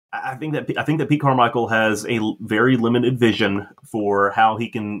I think that Pete Carmichael has a very limited vision for how he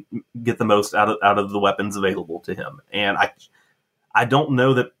can get the most out of the weapons available to him, and I don't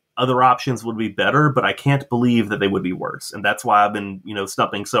know that other options would be better, but I can't believe that they would be worse, and that's why I've been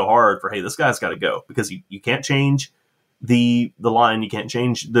stumping so hard for, hey, this guy's got to go, because you can't change the line, you can't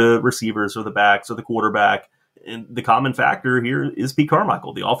change the receivers or the backs or the quarterback, and the common factor here is Pete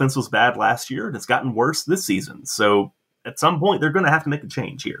Carmichael. The offense was bad last year, and it's gotten worse this season, so at some point, they're going to have to make a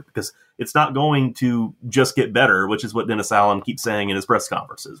change here, because it's not going to just get better, which is what Dennis Allen keeps saying in his press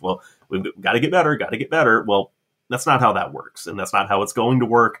conferences. Well, we've got to get better. Well, that's not how that works, and that's not how it's going to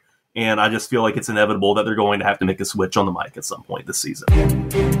work. And I just feel like it's inevitable that they're going to have to make a switch on the mic at some point this season.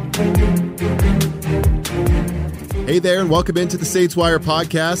 Hey there, and welcome into the Saints Wire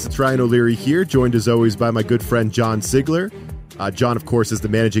podcast. It's Ryan O'Leary here, joined as always by my good friend John Sigler. John, of course, is the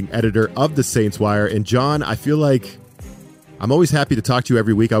managing editor of the Saints Wire. And John, I feel like I'm always happy to talk to you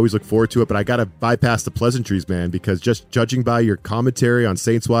every week. I always look forward to it, but I got to bypass the pleasantries, man, because just judging by your commentary on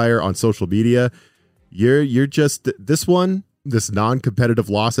Saints Wire on social media, you're just this non-competitive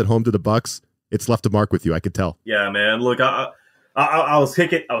loss at home to the Bucs. It's left a mark with you. I could tell. Yeah, man. Look, I was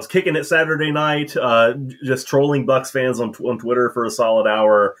kicking it Saturday night, just trolling Bucs fans on Twitter for a solid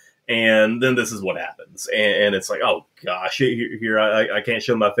hour, and then this is what happens, and it's like, oh gosh, here I can't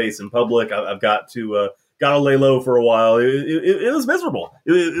show my face in public. I've got to lay low for a while. It was miserable.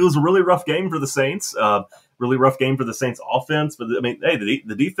 It was a really rough game for the Saints. Really rough game for the Saints offense. But I mean, hey,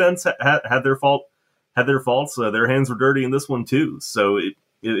 the defense had their faults. Their hands were dirty in this one too. So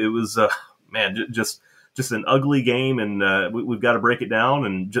it was man, just an ugly game, and we've got to break it down,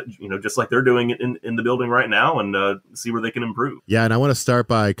 and just like they're doing it in the building right now, and see where they can improve. Yeah, and I want to start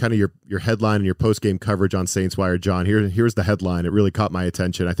by kind of your headline and your post game coverage on Saints Wire, John. Here's the headline. It really caught my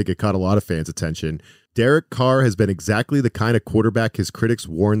attention. I think it caught a lot of fans' attention. Derek Carr has been exactly the kind of quarterback his critics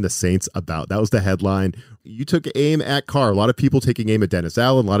warned the Saints about. That was the headline. You took aim at Carr. A lot of people taking aim at Dennis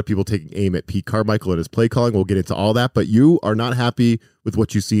Allen. A lot of people taking aim at Pete Carmichael and his play calling. We'll get into all that, but you are not happy with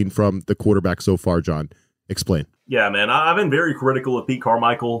what you've seen from the quarterback so far, John. Explain. Yeah, man, I've been very critical of Pete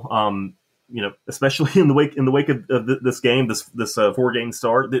Carmichael. Especially in the wake of this game, this 4-game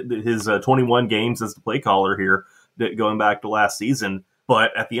start, his 21 games as the play caller here, going back to last season.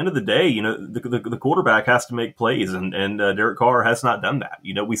 But at the end of the day, the quarterback has to make plays, and Derek Carr has not done that.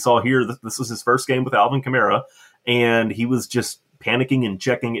 We saw here this was his first game with Alvin Kamara, and he was just panicking and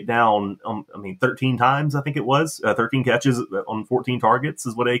checking it down. 13 times, I think it was 13 catches on 14 targets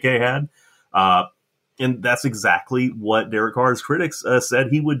is what AK had, and that's exactly what Derek Carr's critics said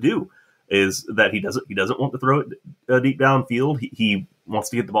he would do. Is that he doesn't want to throw it deep downfield. He wants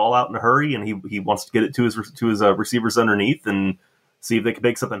to get the ball out in a hurry, and he wants to get it to his receivers underneath and see if they can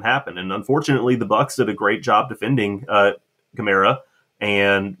make something happen. And unfortunately, the Bucs did a great job defending Kamara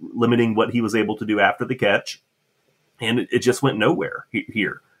and limiting what he was able to do after the catch. And it just went nowhere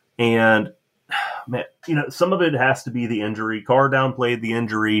here. And man, some of it has to be the injury. Carr downplayed the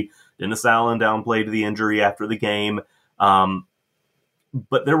injury. Dennis Allen downplayed the injury after the game.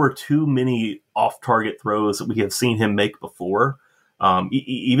 But there were too many off-target throws that we have seen him make before,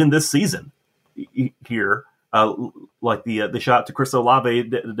 even this season here. Like the shot to Chris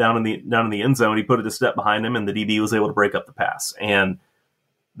Olave down in the end zone, he put it a step behind him, and the DB was able to break up the pass. And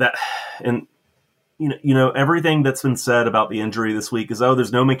everything that's been said about the injury this week is,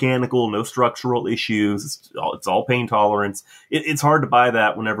 there's no mechanical, no structural issues. It's all pain tolerance. It's hard to buy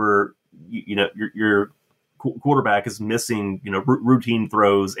that whenever your quarterback is missing routine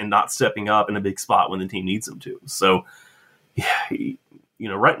throws and not stepping up in a big spot when the team needs him to. So yeah.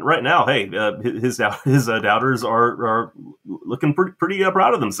 Right now, hey, his doubters are looking pretty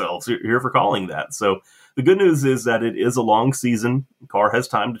proud of themselves here for calling that. So the good news is that it is a long season. Carr has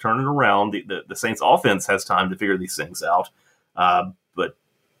time to turn it around. The Saints offense has time to figure these things out. But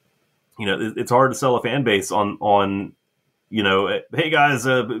it's hard to sell a fan base on hey guys,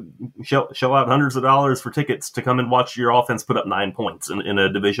 shell out hundreds of dollars for tickets to come and watch your offense put up 9 points in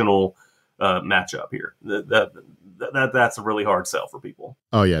a divisional matchup here. That's a really hard sell for people.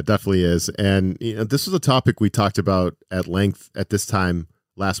 Oh yeah, it definitely is. And this was a topic we talked about at length at this time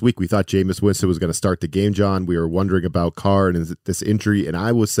last week. We thought Jameis Winston was going to start the game, John. We were wondering about Carr and this injury, and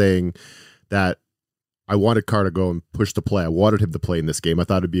I was saying that I wanted Carr to go and push the play. I wanted him to play in this game. I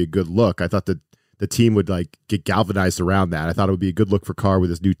thought it'd be a good look. I thought that the team would get galvanized around that. I thought it would be a good look for Carr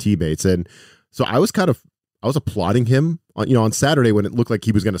with his new teammates, and so I was applauding him on Saturday when it looked like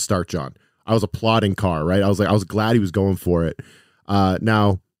he was going to start, John. I was applauding Carr, right? I was glad he was going for it.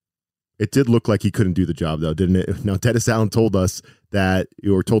 Now, it did look like he couldn't do the job, though, didn't it? Now, Dennis Allen told us that,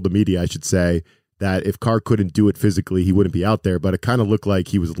 or told the media, I should say, that if Carr couldn't do it physically, he wouldn't be out there, but it kind of looked like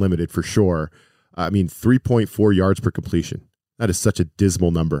he was limited for sure. 3.4 yards per completion. That is such a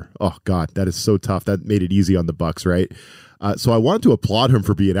dismal number. Oh God, that is so tough. That made it easy on the Bucs, right? So I wanted to applaud him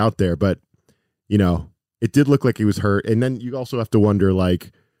for being out there, but it did look like he was hurt. And then you also have to wonder,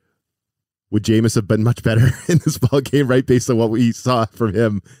 like, would Jameis have been much better in this ball game, right? Based on what we saw from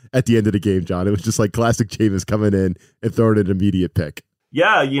him at the end of the game, John. It was just like classic Jameis coming in and throwing an immediate pick.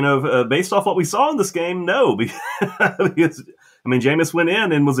 Yeah, based off what we saw in this game, no. Because Jameis went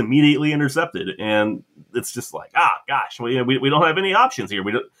in and was immediately intercepted. And it's just like, gosh, we don't have any options here.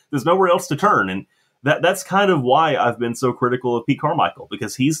 There's nowhere else to turn. And that's kind of why I've been so critical of Pete Carmichael,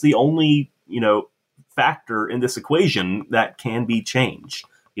 because he's the only, factor in this equation that can be changed.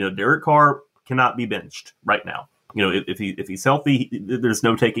 Derek Carr cannot be benched right now. If he's healthy, there's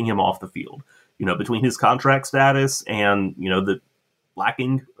no taking him off the field. Between his contract status and, the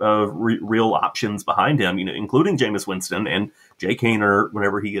lacking of real options behind him, including Jameis Winston and Jay Kaner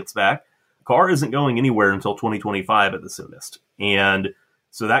whenever he gets back, Carr isn't going anywhere until 2025 at the soonest. And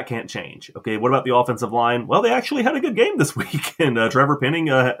so that can't change. Okay, what about the offensive line? Well, they actually had a good game this week, and Trevor Penning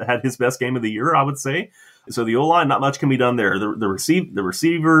had his best game of the year, I would say. So the O-line, not much can be done there. The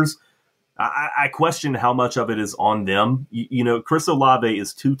receivers, I question how much of it is on them. Chris Olave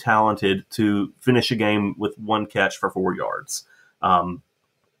is too talented to finish a game with one catch for 4 yards.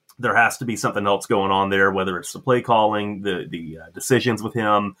 There has to be something else going on there, whether it's the play calling, the decisions with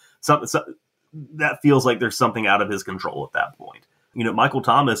him. Something that feels like there's something out of his control at that point. Michael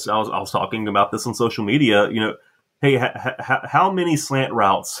Thomas, I was talking about this on social media, hey, how many slant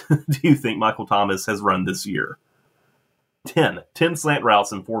routes do you think Michael Thomas has run this year? 10 slant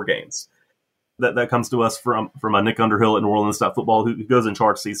routes in 4 games. That comes to us from Nick Underhill at New Orleans Football, who goes and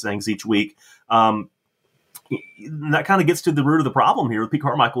charts these things each week. That kind of gets to the root of the problem here with Pete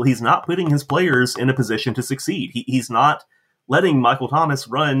Carmichael. He's not putting his players in a position to succeed. He's not letting Michael Thomas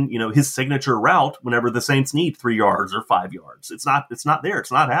run, his signature route whenever the Saints need 3 yards or 5 yards. It's not there.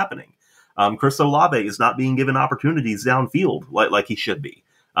 It's not happening. Chris Olave is not being given opportunities downfield like he should be.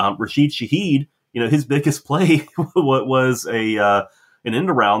 Rashid Shaheed, his biggest play was an end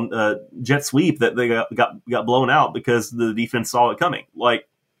around jet sweep that they got blown out because the defense saw it coming.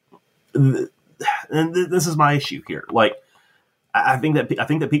 And this is my issue here. I think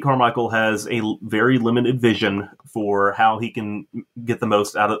that Pete Carmichael has a very limited vision for how he can get the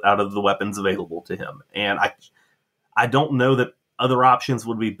most out of the weapons available to him. And I don't know that other options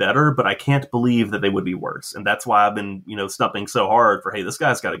would be better, but I can't believe that they would be worse. And that's why I've been, stumping so hard for, hey, this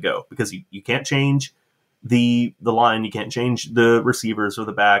guy's got to go, because you can't change the line. You can't change the receivers or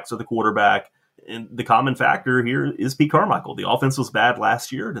the backs or the quarterback. And the common factor here is Pete Carmichael. The offense was bad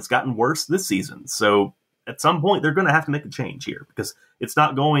last year and it's gotten worse this season. So at some point, they're going to have to make a change here, because it's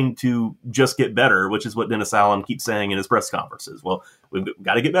not going to just get better, which is what Dennis Allen keeps saying in his press conferences. Well, we've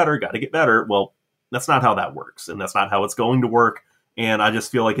got to get better. Well, that's not how that works, and that's not how it's going to work. And I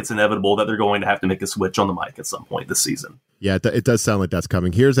just feel like it's inevitable that they're going to have to make a switch on the mic at some point this season. Yeah, it does sound like that's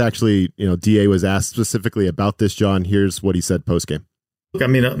coming. Here's actually, DA was asked specifically about this, John. Here's what he said postgame. Look,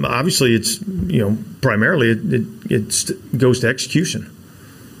 obviously it's, primarily it goes to execution.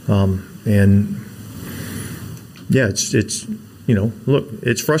 And yeah, it's look,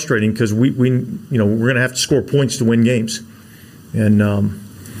 it's frustrating because we we're going to have to score points to win games. And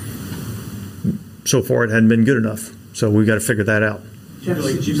so far it hadn't been good enough. So we've got to figure that out. Do you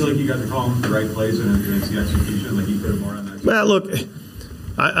feel like you got the call in the right place and it's the execution, like you put it more on that? Well, look,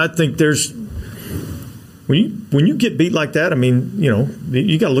 I think there's when you get beat like that,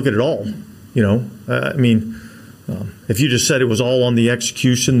 you got to look at it all. If you just said it was all on the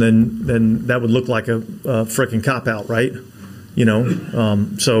execution, then that would look like a frickin' cop out, right?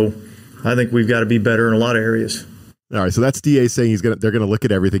 So I think we've got to be better in a lot of areas. All right, so that's DA saying they're gonna look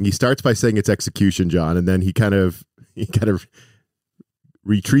at everything. He starts by saying it's execution, John, and then he kind of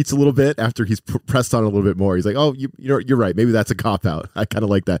retreats a little bit after he's pressed on a little bit more. He's like, "Oh, you're right. Maybe that's a cop out." I kind of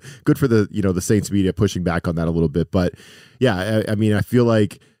like that. Good for the the Saints media pushing back on that a little bit. But yeah, I feel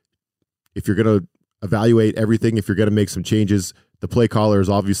like if you're gonna evaluate everything, if you're gonna make some changes, the play caller is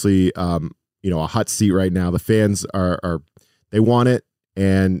obviously a hot seat right now. The fans are they want it,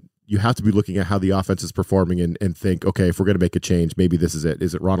 and you have to be looking at how the offense is performing and think, okay, if we're going to make a change, maybe this is it.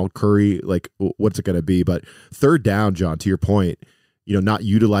 Is it Ronald Curry? Like, what's it going to be? But third down, John, to your point, not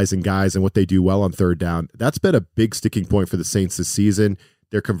utilizing guys and what they do well on third down, that's been a big sticking point for the Saints this season.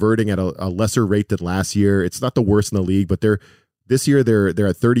 They're converting at a lesser rate than last year. It's not the worst in the league, but this year they're at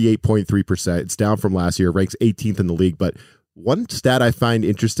 38.3%. It's down from last year, ranks 18th in the league. But one stat I find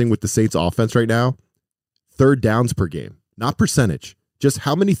interesting with the Saints offense right now, third downs per game, not percentage. Just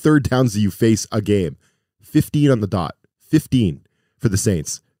how many third downs do you face a game? 15 on the dot. 15 for the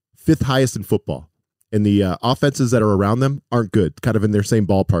Saints. 5th highest in football. And the offenses that are around them aren't good, kind of in their same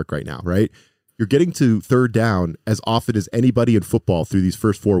ballpark right now, right? You're getting to third down as often as anybody in football through these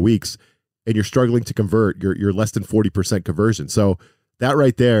first 4 weeks, and you're struggling to convert. You're less than 40% conversion. So that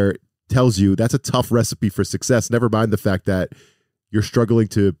right there tells you that's a tough recipe for success. Never mind the fact that you're struggling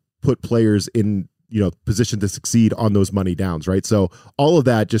to put players in, position to succeed on those money downs, right? So all of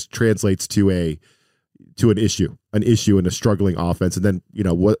that just translates to an issue in a struggling offense. And then,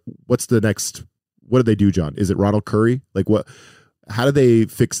 what's the next? What do they do, John? Is it Ronald Curry? Like what? How do they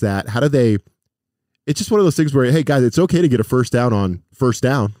fix that? It's just one of those things where, hey guys, it's okay to get a first down on first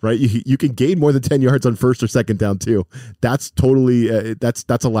down, right? You can gain more than 10 yards on first or second down too. That's totally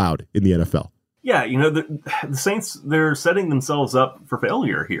that's allowed in the NFL. Yeah, the Saints, they're setting themselves up for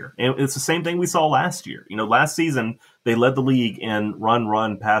failure here. And it's the same thing we saw last year. Last season, they led the league in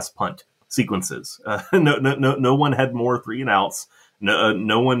run, pass, punt sequences. No one had more 3 and outs.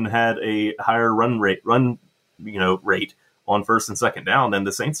 No one had a higher run rate on first and second down than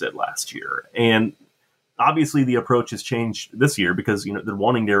the Saints did last year. And obviously the approach has changed this year because, they're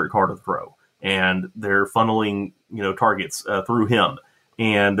wanting Derek Carr to throw and they're funneling, targets through him.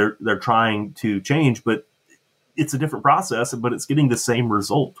 And they're trying to change, but it's a different process, but it's getting the same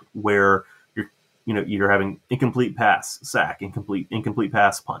result where you're having incomplete pass sack, incomplete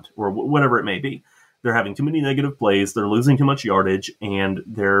pass punt, or whatever it may be. They're having too many negative plays. They're losing too much yardage, and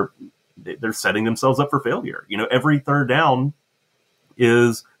they're setting themselves up for failure. Every third down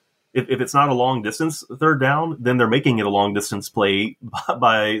is, if it's not a long distance third down, then they're making it a long distance play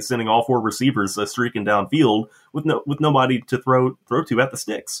by sending all 4 receivers streaking downfield with nobody to throw to at the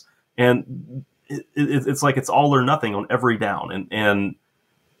sticks. And it's like it's all or nothing on every down. And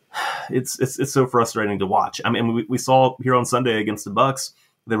it's so frustrating to watch. I mean, we saw here on Sunday against the Bucs,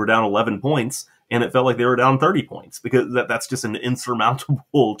 they were down 11 points and it felt like they were down 30 points because that's just an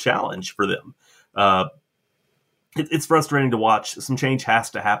insurmountable challenge for them. It's frustrating to watch. Some change has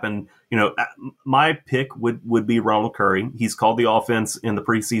to happen. My pick would be Ronald Curry. He's called the offense in the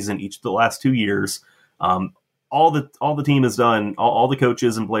preseason each of the last 2 years. All the team has done, all the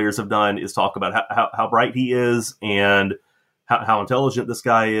coaches and players have done is talk about how bright he is and how intelligent this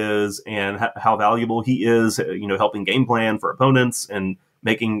guy is and how valuable he is, helping game plan for opponents and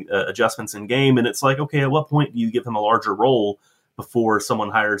making adjustments in game. And it's like, okay, at what point do you give him a larger role before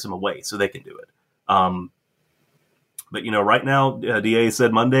someone hires him away so they can do it? But right now, DA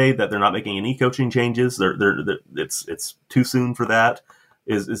said Monday that they're not making any coaching changes. It's too soon for that.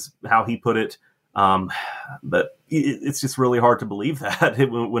 Is how he put it. But it's just really hard to believe that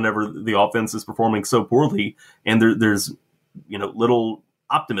whenever the offense is performing so poorly, and there's little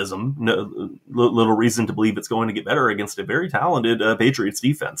optimism, little reason to believe it's going to get better against a very talented Patriots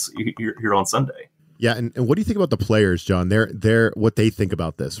defense here on Sunday. Yeah, and what do you think about the players, John? They're what they think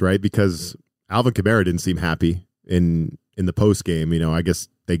about this, right? Because Alvin Kamara didn't seem happy in the post game. I guess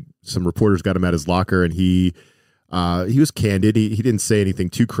some reporters got him at his locker and he was candid. He didn't say anything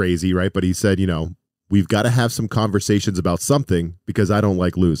too crazy, right? But he said, we've got to have some conversations about something because I don't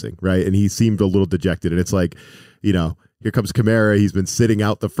like losing, right? And he seemed a little dejected. And it's like, here comes Kamara. He's been sitting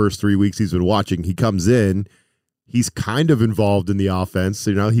out the first 3 weeks he's been watching. He comes in. He's kind of involved in the offense.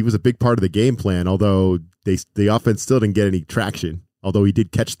 He was a big part of the game plan, although the offense still didn't get any traction. Although he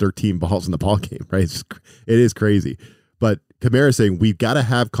did catch 13 balls in the ball game, right? It is crazy. But Kamara saying, we've got to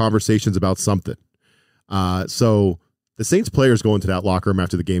have conversations about something. So the Saints players go into that locker room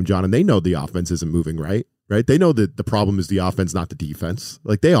after the game, John, and they know the offense isn't moving right? They know that the problem is the offense, not the defense.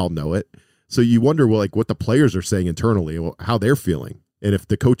 Like, they all know it. So you wonder, what the players are saying internally, how they're feeling. And if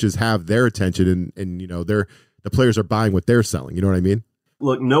the coaches have their attention and the players are buying what they're selling. You know what I mean?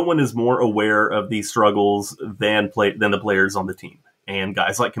 Look, no one is more aware of these struggles than the players on the team. And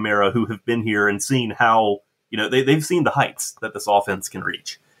guys like Kamara who have been here and seen how, they've seen the heights that this offense can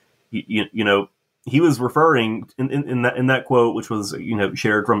reach. He was referring in that quote, which was,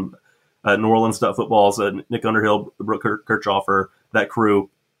 shared from New Orleans Football's Nick Underhill, Brooke Kirchhoffer, that crew.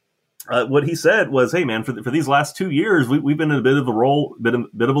 What he said was, hey man, for these last 2 years, we've been in a bit of a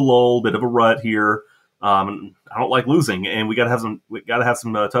lull, bit of a rut here. I don't like losing, and we got to have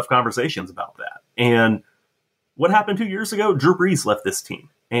some tough conversations about that. And what happened 2 years ago? Drew Brees left this team,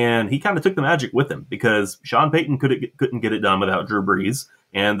 and he kind of took the magic with him because Sean Payton couldn't get it done without Drew Brees,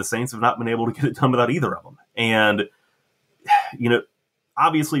 and the Saints have not been able to get it done without either of them. And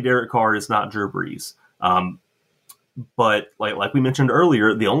obviously Derek Carr is not Drew Brees, but like we mentioned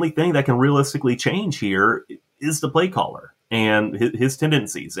earlier, the only thing that can realistically change here is the play caller and his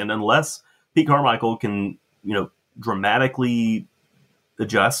tendencies, and unless Pete Carmichael can dramatically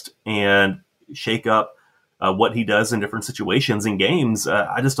adjust and shake up what he does in different situations in games,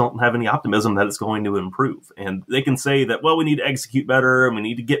 I just don't have any optimism that it's going to improve. And they can say that, well, we need to execute better and we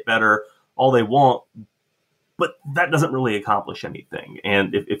need to get better all they want, but that doesn't really accomplish anything.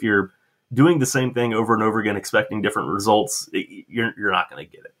 And if you're doing the same thing over and over again, expecting different results, you're not going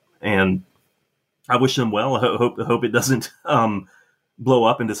to get it. And I wish them well. I hope it doesn't blow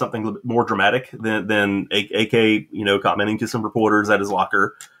up into something a little bit more dramatic than AK, commenting to some reporters at his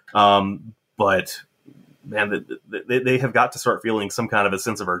locker. But man, they have got to start feeling some kind of a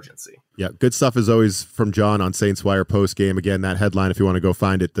sense of urgency. Yeah, good stuff as always from John on Saints Wire post game. Again, that headline, if you want to go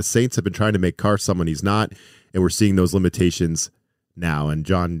find it, the Saints have been trying to make Carr someone he's not, and we're seeing those limitations now. And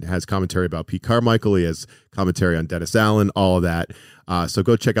John has commentary about Pete Carmichael. He has commentary on Dennis Allen, all of that. So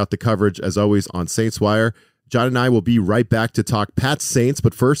go check out the coverage as always on Saints Wire. John and I will be right back to talk Pats Saints,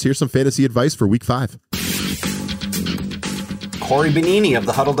 but first, here's some fantasy advice for Week 5. Corey Benini of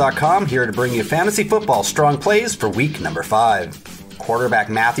thehuddle.com here to bring you fantasy football strong plays for week number 5. Quarterback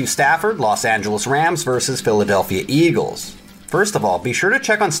Matthew Stafford, Los Angeles Rams versus Philadelphia Eagles. First of all, be sure to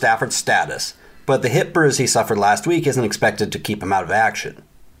check on Stafford's status, but the hip bruise he suffered last week isn't expected to keep him out of action.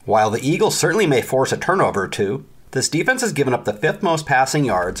 While the Eagles certainly may force a turnover or two, this defense has given up the 5th most passing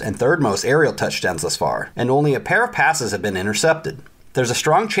yards and 3rd most aerial touchdowns thus far, and only a pair of passes have been intercepted. There's a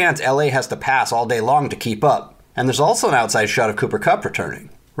strong chance LA has to pass all day long to keep up. And there's also an outside shot of Cooper Kupp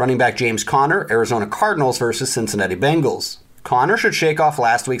returning. Running back James Conner, Arizona Cardinals versus Cincinnati Bengals. Conner should shake off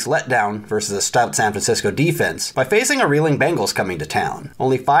last week's letdown versus a stout San Francisco defense by facing a reeling Bengals coming to town.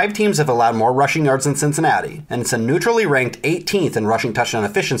 Only 5 teams have allowed more rushing yards than Cincinnati, and it's a neutrally ranked 18th in rushing touchdown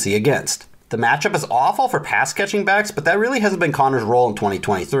efficiency against. The matchup is awful for pass-catching backs, but that really hasn't been Conner's role in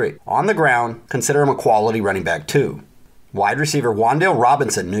 2023. On the ground, consider him a quality running back too. Wide receiver Wan'Dale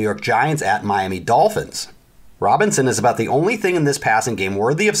Robinson, New York Giants at Miami Dolphins. Robinson is about the only thing in this passing game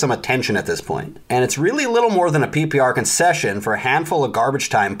worthy of some attention at this point, and it's really little more than a PPR concession for a handful of garbage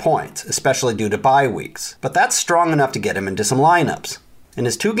time points, especially due to bye weeks. But that's strong enough to get him into some lineups. In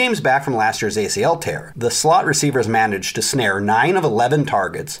his 2 games back from last year's ACL tear, the slot receivers managed to snare 9 of 11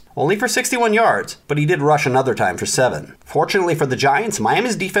 targets, only for 61 yards, but he did rush another time for 7. Fortunately for the Giants,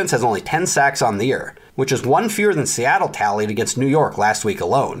 Miami's defense has only 10 sacks on the year, which is 1 fewer than Seattle tallied against New York last week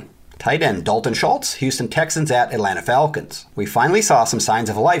alone. Tight end Dalton Schultz, Houston Texans at Atlanta Falcons. We finally saw some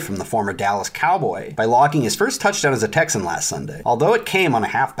signs of life from the former Dallas Cowboy by logging his first touchdown as a Texan last Sunday, although it came on a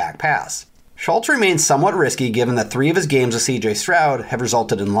halfback pass. Schultz remains somewhat risky given that 3 of his games with CJ Stroud have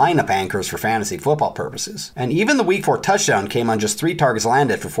resulted in lineup anchors for fantasy football purposes. And even the Week 4 touchdown came on just 3 targets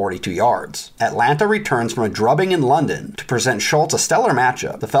landed for 42 yards. Atlanta returns from a drubbing in London to present Schultz a stellar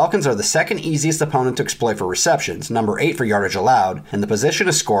matchup. The Falcons are the 2nd easiest opponent to exploit for receptions, number 8 for yardage allowed, and the position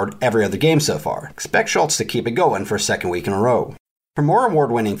has scored every other game so far. Expect Schultz to keep it going for a 2nd week in a row. For more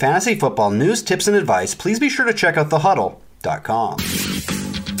award-winning fantasy football news, tips, and advice, please be sure to check out thehuddle.com.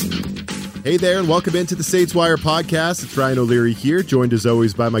 Hey there, and welcome into the Saints Wire podcast. It's Ryan O'Leary here, joined as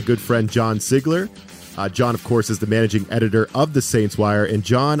always by my good friend John Sigler. John, of course, is the managing editor of the Saints Wire. And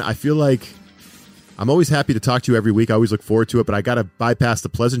John, I feel like I'm always happy to talk to you every week. I always look forward to it, but I got to bypass the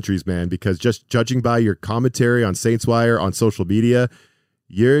pleasantries, man, because just judging by your commentary on Saints Wire on social media,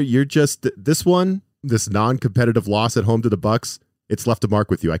 you're just this non-competitive loss at home to the Bucs. It's left a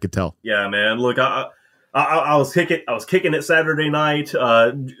mark with you. I could tell. Yeah, man. Look, I was kicking it Saturday night,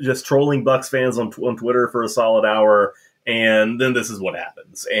 just trolling Bucs fans on Twitter for a solid hour, and then this is what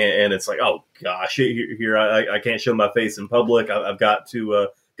happens, and it's like, oh gosh, here I can't show my face in public. I've got to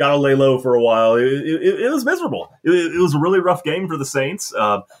lay low for a while. It was miserable. It was a really rough game for the Saints.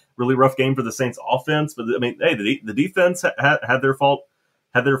 Really rough game for the Saints offense. But I mean, hey, the defense had their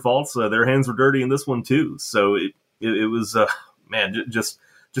faults. Their hands were dirty in this one too. So it was man,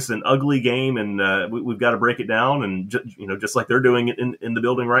 just an ugly game, and we've got to break it down, and just like they're doing it in the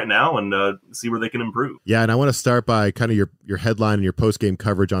building right now, and see where they can improve. Yeah, and I want to start by kind of your headline and your post-game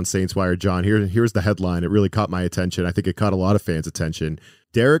coverage on Saints Wire, John. Here's the headline. It really caught my attention. I think it caught a lot of fans' attention.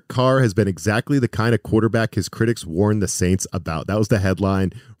 Derek Carr has been exactly the kind of quarterback his critics warned the Saints about. That was the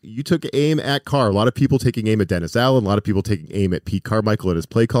headline. You took aim at Carr. A lot of people taking aim at Dennis Allen. A lot of people taking aim at Pete Carmichael and his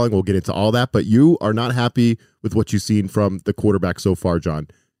play calling. We'll get into all that, but you are not happy with what you've seen from the quarterback so far, John.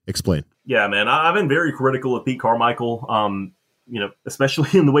 Explain. Yeah, man, I've been very critical of Pete Carmichael.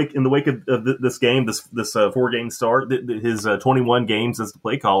 Especially in the wake of this game, this 4-game start, his 21 games as the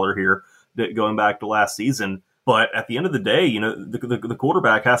play caller here, going back to last season. But at the end of the day, the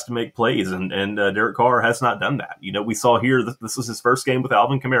quarterback has to make plays, and Derek Carr has not done that. We saw here this was his first game with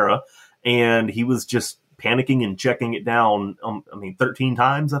Alvin Kamara, and he was just panicking and checking it down. 13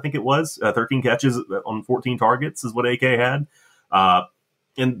 times, I think it was 13 catches on 14 targets is what AK had.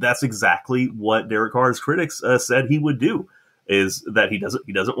 And that's exactly what Derek Carr's critics said he would do, is that he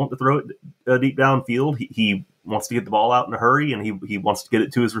doesn't want to throw it deep downfield. He wants to get the ball out in a hurry, and he wants to get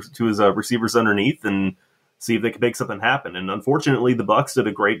it to his receivers underneath and see if they can make something happen. And unfortunately, the Bucs did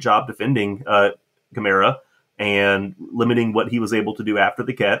a great job defending Kamara and limiting what he was able to do after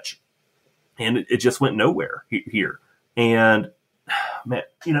the catch, and it just went nowhere here. And man,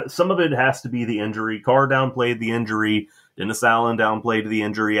 some of it has to be the injury. Carr downplayed the injury. Dennis Allen downplayed the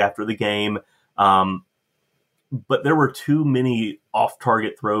injury after the game. But there were too many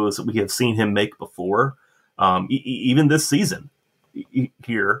off-target throws that we have seen him make before, even this season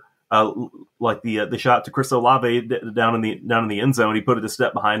here. Like the shot to Chris Olave down in the end zone, he put it a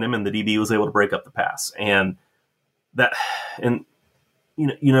step behind him, and the DB was able to break up the pass. And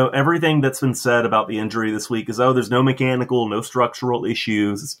everything that's been said about the injury this week is, there's no mechanical, no structural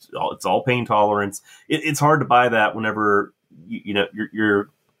issues. It's all pain tolerance. It's hard to buy that whenever your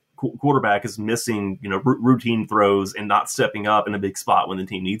quarterback is missing routine throws and not stepping up in a big spot when the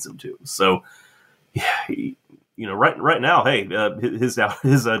team needs him to. So right now, hey, his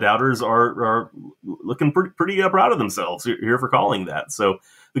doubters are looking pretty proud of themselves here for calling that. So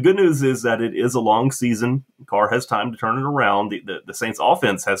the good news is that it is a long season. Carr has time to turn it around. The Saints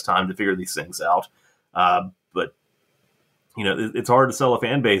offense has time to figure these things out. But it's hard to sell a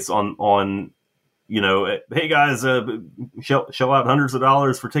fan base on hey guys, shell out hundreds of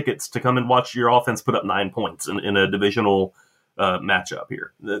dollars for tickets to come and watch your offense put up 9 points in a divisional matchup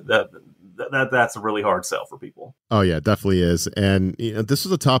here. That's a really hard sell for people. Oh yeah, definitely is. And this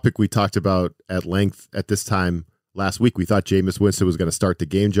is a topic we talked about at length at this time last week. We thought Jameis Winston was going to start the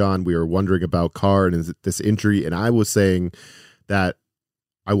game, John. We were wondering about Carr and this injury, and I was saying that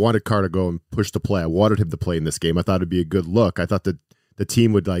I wanted Carr to go and push the play. I wanted him to play in this game. I thought it'd be a good look. I thought that the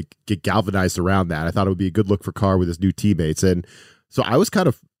team would get galvanized around that. I thought it would be a good look for Carr with his new teammates. And so I was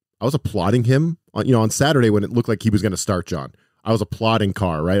applauding him on Saturday when it looked like he was going to start, John. I was applauding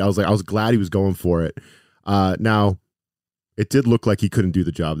Carr, right? I was glad he was going for it. Now, it did look like he couldn't do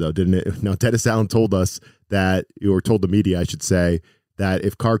the job, though, didn't it? Now, Dennis Allen told us told the media, I should say, that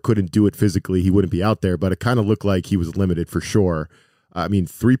if Carr couldn't do it physically, he wouldn't be out there. But it kind of looked like he was limited for sure.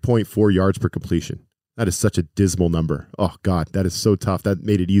 3.4 yards per completion. That is such a dismal number. Oh, God, that is so tough. That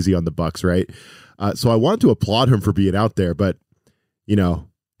made it easy on the Bucs, right? So I wanted to applaud him for being out there, but,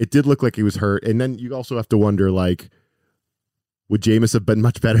 it did look like he was hurt. And then you also have to wonder, would Jameis have been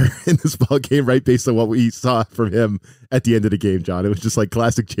much better in this ball game, right? Based on what we saw from him at the end of the game, John. It was just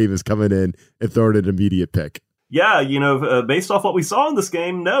classic Jameis coming in and throwing an immediate pick. Yeah, based off what we saw in this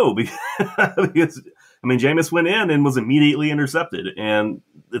game, no. Because Jameis went in and was immediately intercepted. And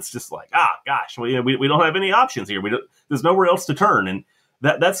it's just gosh, we don't have any options here. There's nowhere else to turn. And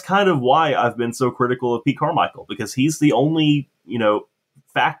that's kind of why I've been so critical of Pete Carmichael, because he's the only,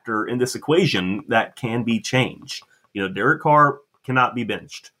 factor in this equation that can be changed. Derek Carr cannot be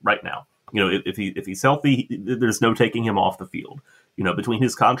benched right now. If he's healthy, there's no taking him off the field. Between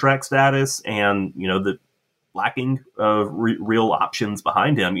his contract status and the lacking of real options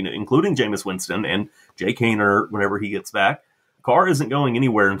behind him, including Jameis Winston and Jake Haener whenever he gets back, Carr isn't going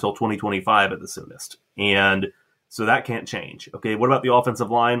anywhere until 2025 at the soonest, and so that can't change. Okay, what about the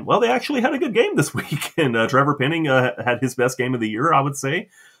offensive line? Well, they actually had a good game this week, and Trevor Penning had his best game of the year, I would say.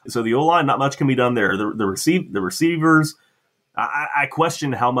 So the O-line, not much can be done there. The receivers, I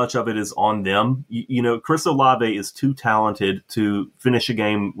question how much of it is on them. Chris Olave is too talented to finish a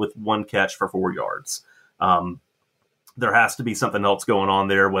game with one catch for 4 yards. There has to be something else going on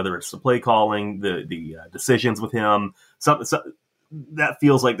there, whether it's the play calling, the decisions with him. Something that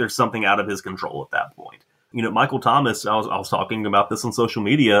feels like there's something out of his control at that point. Michael Thomas, I was talking about this on social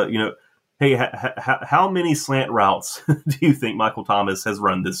media, hey, how many slant routes do you think Michael Thomas has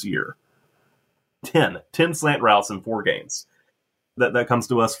run this year? 10 slant routes in 4 games. That comes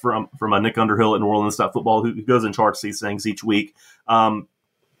to us from Nick Underhill at New Orleans Football, who goes and charts these things each week.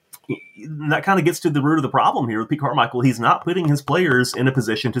 That kind of gets to the root of the problem here with Pete Carmichael. He's not putting his players in a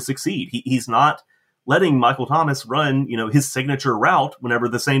position to succeed. He's not letting Michael Thomas run, his signature route whenever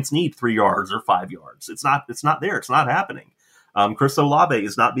the Saints need 3 yards or 5 yards. It's not there. It's not happening. Chris Olave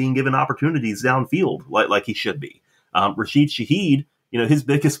is not being given opportunities downfield like he should be. Rashid Shaheed, his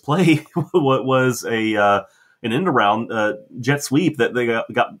biggest play was an end around jet sweep that they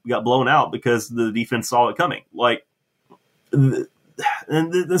got blown out because the defense saw it coming. And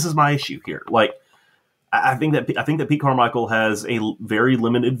this is my issue here. I think that Pete Carmichael has a very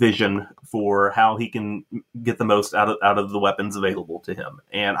limited vision for how he can get the most out of the weapons available to him.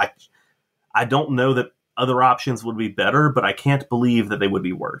 And I don't know that other options would be better, but I can't believe that they would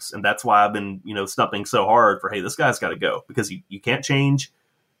be worse. And that's why I've been, stumping so hard for, hey, this guy's got to go, because you can't change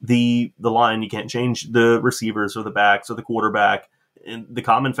the line. You can't change the receivers or the backs or the quarterback. And the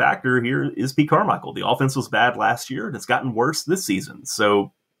common factor here is Pete Carmichael. The offense was bad last year, and it's gotten worse this season.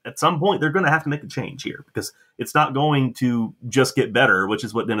 So at some point, they're going to have to make a change here because it's not going to just get better, which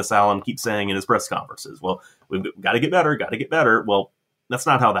is what Dennis Allen keeps saying in his press conferences. Well, we've got to get better. Well, that's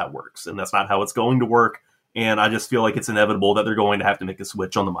not how that works, and that's not how it's going to work. And I just feel like it's inevitable that they're going to have to make a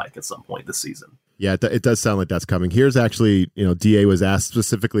switch on the mic at some point this season. Yeah, it does sound like that's coming. Here's actually, DA was asked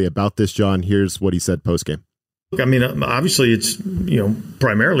specifically about this, John. Here's what he said postgame. Look, I mean, obviously, it's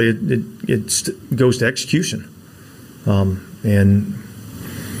primarily it goes to execution, and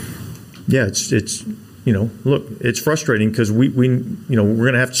yeah, it's look, it's frustrating because we're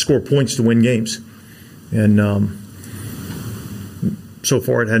going to have to score points to win games, and so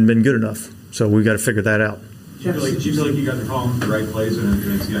far it hadn't been good enough. So we've got to figure that out. Do you feel like you got the call in the right place and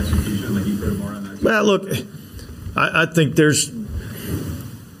it's the execution, like you put it more on that? Well, look, I think there's.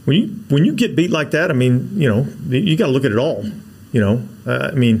 When you get beat like that, I mean, you got to look at it all.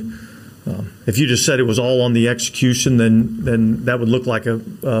 I mean, if you just said it was all on the execution, then that would look like a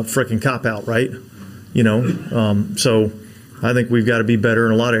frickin' cop out, right? So I think we've got to be better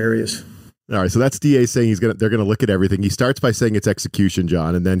in a lot of areas. All right, so that's DA saying they're gonna look at everything. He starts by saying it's execution,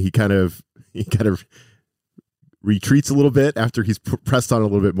 John, and then he kind of retreats a little bit after he's pressed on a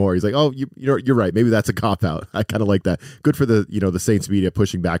little bit more. He's like, "Oh, you're right. Maybe that's a cop out." I kind of like that. Good for the Saints media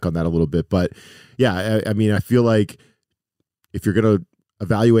pushing back on that a little bit. But yeah, I mean, I feel like if you're gonna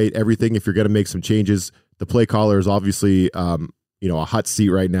evaluate everything, if you're gonna make some changes, the play caller is obviously a hot seat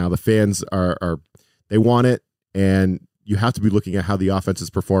right now. The fans are they want it, and you have to be looking at how the offense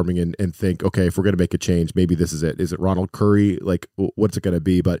is performing and think, okay, if we're going to make a change, maybe this is it. Is it Ronald Curry? Like, what's it going to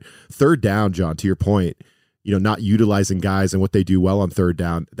be? But third down, John, to your point, not utilizing guys and what they do well on third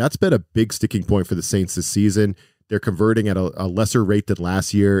down, that's been a big sticking point for the Saints this season. They're converting at a lesser rate than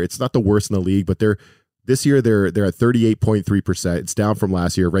last year. It's not the worst in the league, but this year they're at 38.3%. It's down from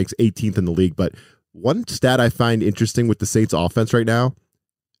last year, ranks 18th in the league. But one stat I find interesting with the Saints offense right now,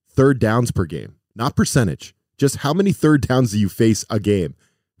 third downs per game, not percentage. Just how many third downs do you face a game?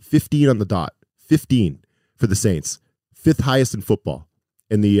 15 on the dot. 15 for the Saints. Fifth highest in football.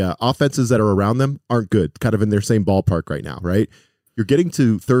 And the offenses that are around them aren't good. Kind of in their same ballpark right now, right? You're getting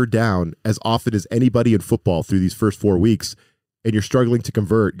to third down as often as anybody in football through these first 4 weeks, and you're struggling to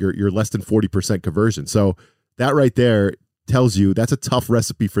convert. You're less than 40% conversion. So that right there tells you that's a tough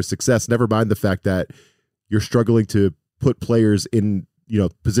recipe for success. Never mind the fact that you're struggling to put players in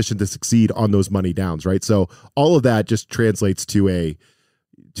position to succeed on those money downs, right? So all of that just translates to an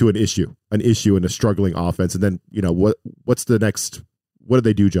issue in a struggling offense. And then, what's the next, what do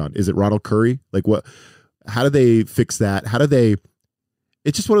they do, John? Is it Ronald Curry? Like how do they fix that?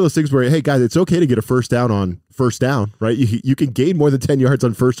 It's just one of those things where, hey guys, it's okay to get a first down on first down, right? You can gain more than 10 yards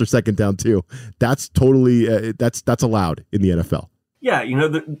on first or second down too. That's totally, that's allowed in the NFL. Yeah,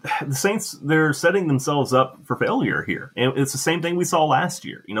 the Saints, they're setting themselves up for failure here. And it's the same thing we saw last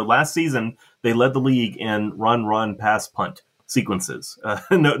year. Last season, they led the league in run, pass, punt sequences.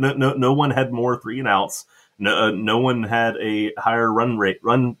 No one had more 3 and outs. No one had a higher run rate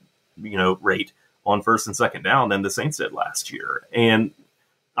on first and second down than the Saints did last year. And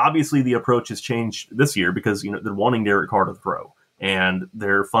obviously the approach has changed this year because, they're wanting Derek Carr to throw. And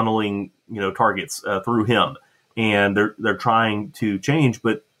they're funneling, targets through him. And they're trying to change,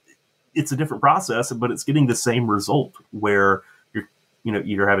 but it's a different process, but it's getting the same result where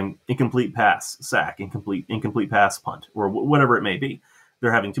you're having incomplete pass sack, incomplete pass punt, or whatever it may be.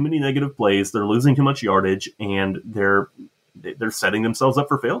 They're having too many negative plays. They're losing too much yardage, and they're setting themselves up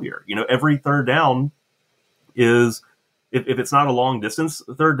for failure. Every third down is, if it's not a long distance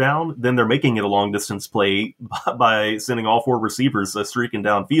third down, then they're making it a long distance play by sending all 4 receivers streaking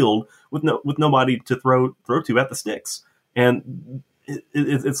downfield with nobody to throw to at the sticks. And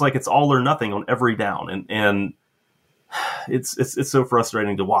it's like it's all or nothing on every down. And it's so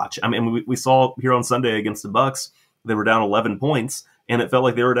frustrating to watch. I mean, we saw here on Sunday against the Bucs, they were down 11 points and it felt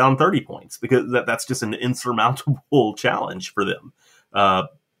like they were down 30 points because that's just an insurmountable challenge for them.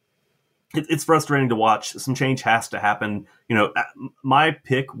 It's frustrating to watch. Some change has to happen. My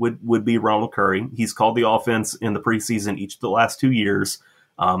pick would be Ronald Curry. He's called the offense in the preseason each of the last 2 years.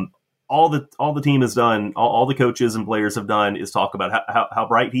 All the team has done, all the coaches and players have done is talk about how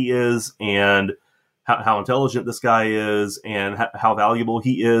bright he is and how intelligent this guy is and how valuable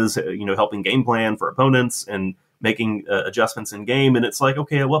he is, helping game plan for opponents and making adjustments in game. And it's like,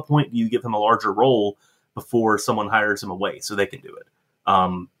 okay, at what point do you give him a larger role before someone hires him away so they can do it?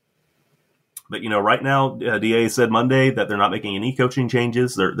 But right now, DA said Monday that they're not making any coaching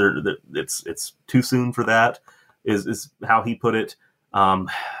changes. It's too soon for that. Is how he put it.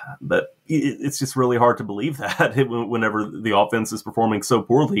 But it's just really hard to believe that whenever the offense is performing so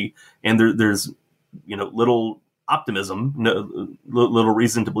poorly, and there's little optimism, little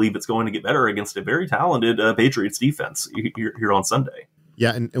reason to believe it's going to get better against a very talented Patriots defense here on Sunday.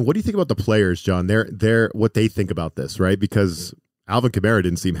 Yeah, and what do you think about the players, John? They're what they think about this, right? Because Alvin Kamara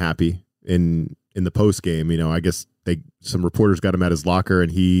didn't seem happy in the post game. I guess some reporters got him at his locker,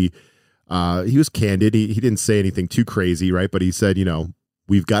 and he was candid. He didn't say anything too crazy, right? But he said,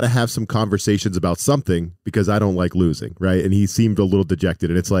 we've got to have some conversations about something because I don't like losing, right? And he seemed a little dejected.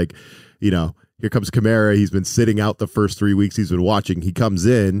 And it's like, here comes Kamara. He's been sitting out the first 3 weeks he's been watching. He comes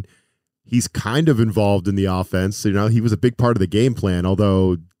in. He's kind of involved in the offense. He was a big part of the game plan,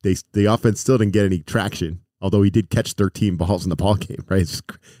 although the offense still didn't get any traction, although he did catch 13 balls in the ball game, right?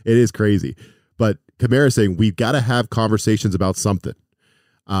 It is crazy. But Kamara saying, we've got to have conversations about something.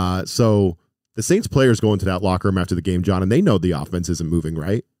 So the Saints players go into that locker room after the game, John, and they know the offense isn't moving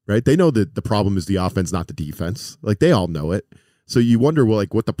right? They know that the problem is the offense, not the defense. They all know it. So you wonder,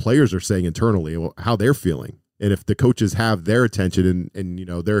 what the players are saying internally, how they're feeling, and if the coaches have their attention and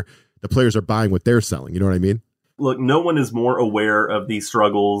the players are buying what they're selling. You know what I mean? Look, no one is more aware of these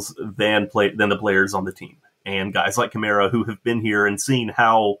struggles than the players on the team, and guys like Kamara who have been here and seen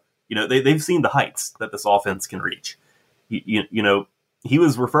how they've seen the heights that this offense can reach. He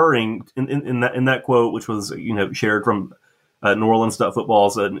was referring in that quote, which was shared from New Orleans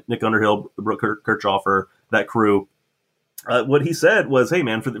Football's Nick Underhill, Brooke Kirchhoffer, that crew. What he said was, "Hey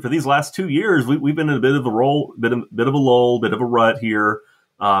man, for these last 2 years, we've been in a bit of a lull, bit of a lull, bit of a rut here.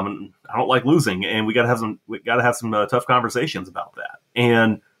 I don't like losing, and we got to have some tough conversations about that."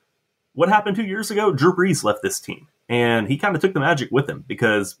 And what happened 2 years ago? Drew Brees left this team, and he kind of took the magic with him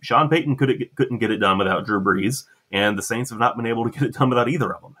because Sean Payton couldn't get it done without Drew Brees, and the Saints have not been able to get it done without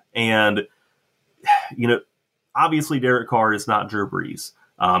either of them. And obviously Derek Carr is not Drew Brees.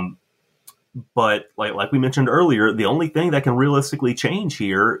 But like we mentioned earlier, the only thing that can realistically change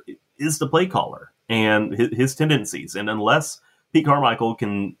here is the play caller and his tendencies. And unless Pete Carmichael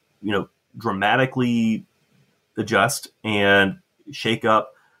can, dramatically adjust and shake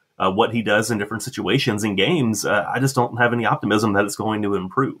up what he does in different situations in games, I just don't have any optimism that it's going to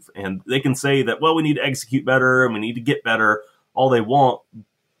improve. And they can say that, well, we need to execute better and we need to get better all they want,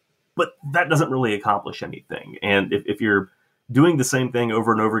 but that doesn't really accomplish anything. And if you're doing the same thing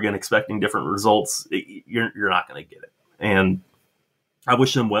over and over again, expecting different results, you're not going to get it. And I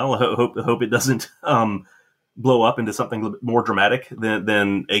wish them well. I hope it doesn't blow up into something a little bit more dramatic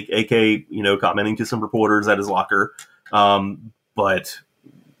than AK, commenting to some reporters at his locker. But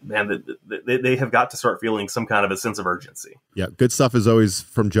man, they have got to start feeling some kind of a sense of urgency. Yeah, good stuff as always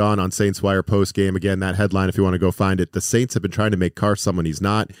from John on Saints Wire post game. Again, that headline, if you want to go find it, the Saints have been trying to make Carr someone he's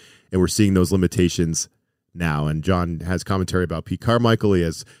not, and we're seeing those limitations now. And John has commentary about Pete Carmichael. He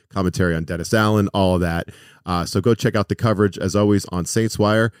has commentary on Dennis Allen, all of that. So go check out the coverage, as always, on Saints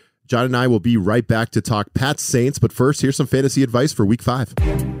Wire. John and I will be right back to talk Pats Saints, but first, here's some fantasy advice for Week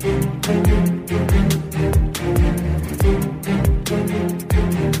 5.